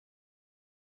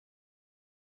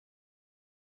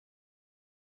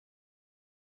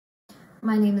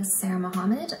My name is Sara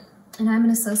Mohammed, and I'm an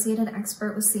associated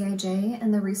expert with CIJ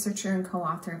and the researcher and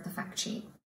co-author of the Factsheet.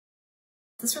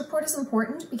 This report is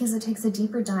important because it takes a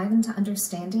deeper dive into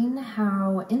understanding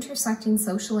how intersecting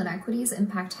social inequities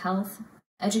impact health,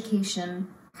 education,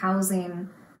 housing,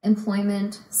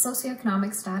 employment,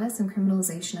 socioeconomic status, and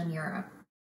criminalization in Europe.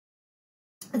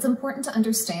 It's important to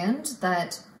understand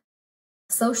that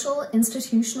social,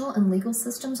 institutional, and legal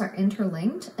systems are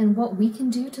interlinked and what we can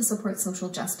do to support social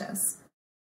justice.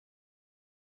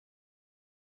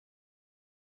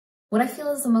 What I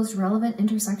feel is the most relevant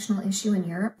intersectional issue in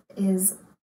Europe is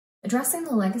addressing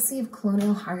the legacy of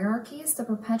colonial hierarchies that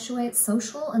perpetuate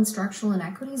social and structural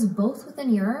inequities both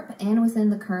within Europe and within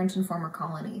the current and former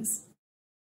colonies.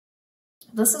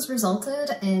 This has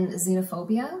resulted in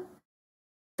xenophobia,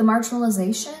 the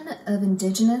marginalization of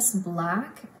Indigenous,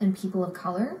 Black, and people of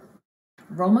color,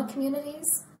 Roma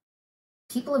communities,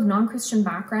 people of non-Christian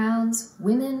backgrounds,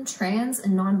 women, trans,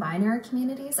 and non-binary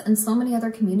communities, and so many other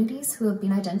communities who have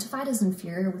been identified as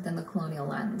inferior within the colonial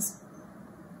lens.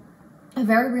 A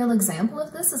very real example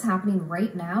of this is happening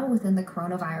right now within the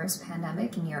coronavirus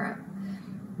pandemic in Europe.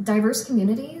 Diverse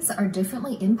communities are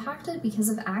differently impacted because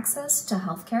of access to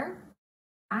healthcare,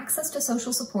 access to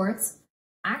social supports,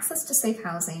 access to safe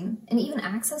housing, and even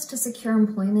access to secure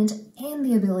employment and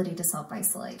the ability to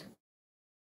self-isolate.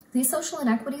 These social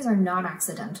inequities are not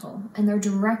accidental, and they're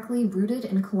directly rooted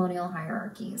in colonial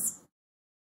hierarchies.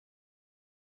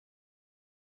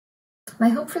 My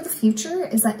hope for the future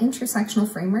is that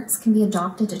intersectional frameworks can be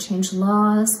adopted to change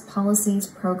laws, policies,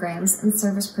 programs, and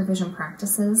service provision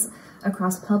practices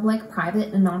across public,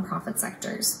 private, and nonprofit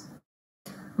sectors.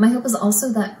 My hope is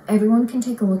also that everyone can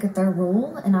take a look at their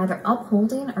role in either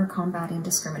upholding or combating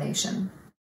discrimination.